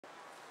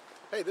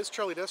Hey, this is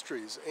Charlie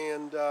Destries,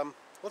 and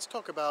let's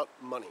talk about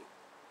money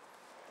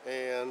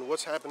and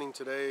what's happening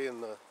today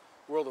in the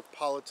world of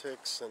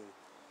politics and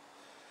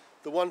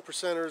the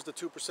 1%ers, the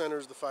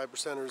 2%ers, the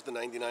 5%ers, the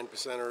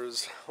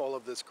 99%ers, all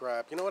of this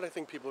crap. You know what I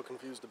think people are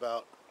confused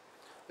about?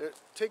 They're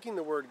taking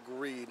the word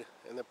greed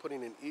and they're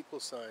putting an equal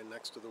sign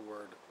next to the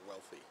word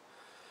wealthy.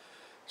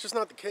 It's just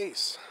not the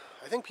case.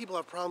 I think people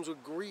have problems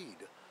with greed.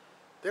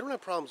 They don't have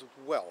problems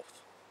with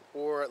wealth.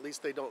 Or at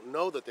least they don't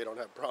know that they don't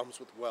have problems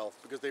with wealth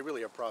because they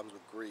really have problems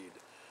with greed.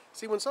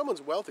 See, when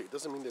someone's wealthy, it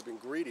doesn't mean they've been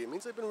greedy. It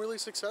means they've been really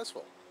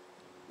successful.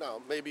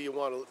 Now, maybe you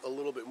want a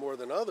little bit more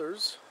than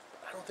others,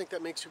 but I don't think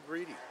that makes you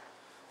greedy.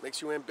 It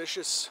makes you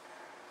ambitious.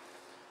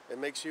 It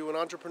makes you an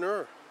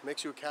entrepreneur. It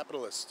makes you a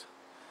capitalist.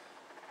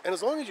 And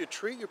as long as you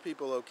treat your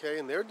people okay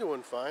and they're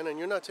doing fine and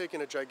you're not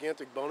taking a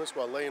gigantic bonus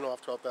while laying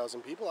off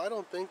 12,000 people, I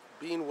don't think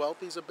being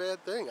wealthy is a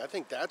bad thing. I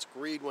think that's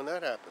greed when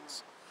that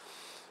happens.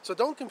 So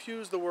don't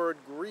confuse the word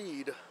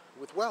greed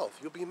with wealth.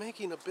 You'll be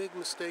making a big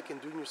mistake and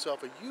doing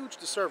yourself a huge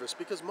disservice,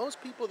 because most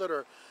people that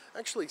are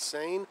actually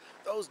sane,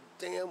 those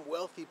damn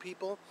wealthy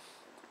people,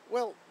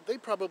 well, they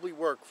probably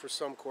work for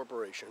some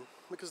corporation,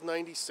 because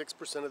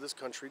 96% of this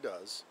country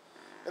does,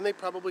 and they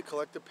probably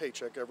collect a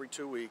paycheck every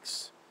 2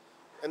 weeks,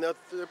 and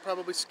they're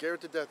probably scared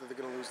to death that they're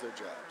going to lose their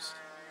jobs.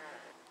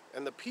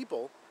 And the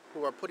people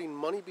who are putting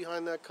money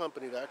behind that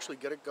company to actually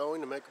get it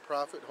going, to make a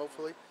profit,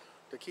 hopefully,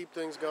 to keep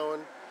things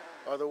going,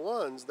 are the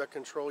ones that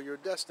control your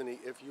destiny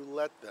if you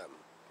let them.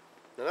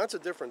 Now that's a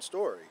different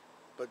story,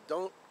 but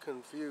don't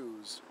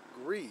confuse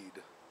greed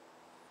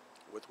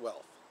with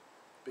wealth,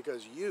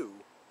 because you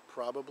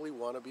probably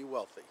want to be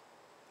wealthy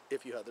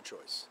if you had the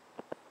choice.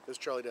 This is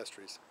Charlie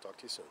Destries. Talk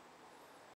to you soon.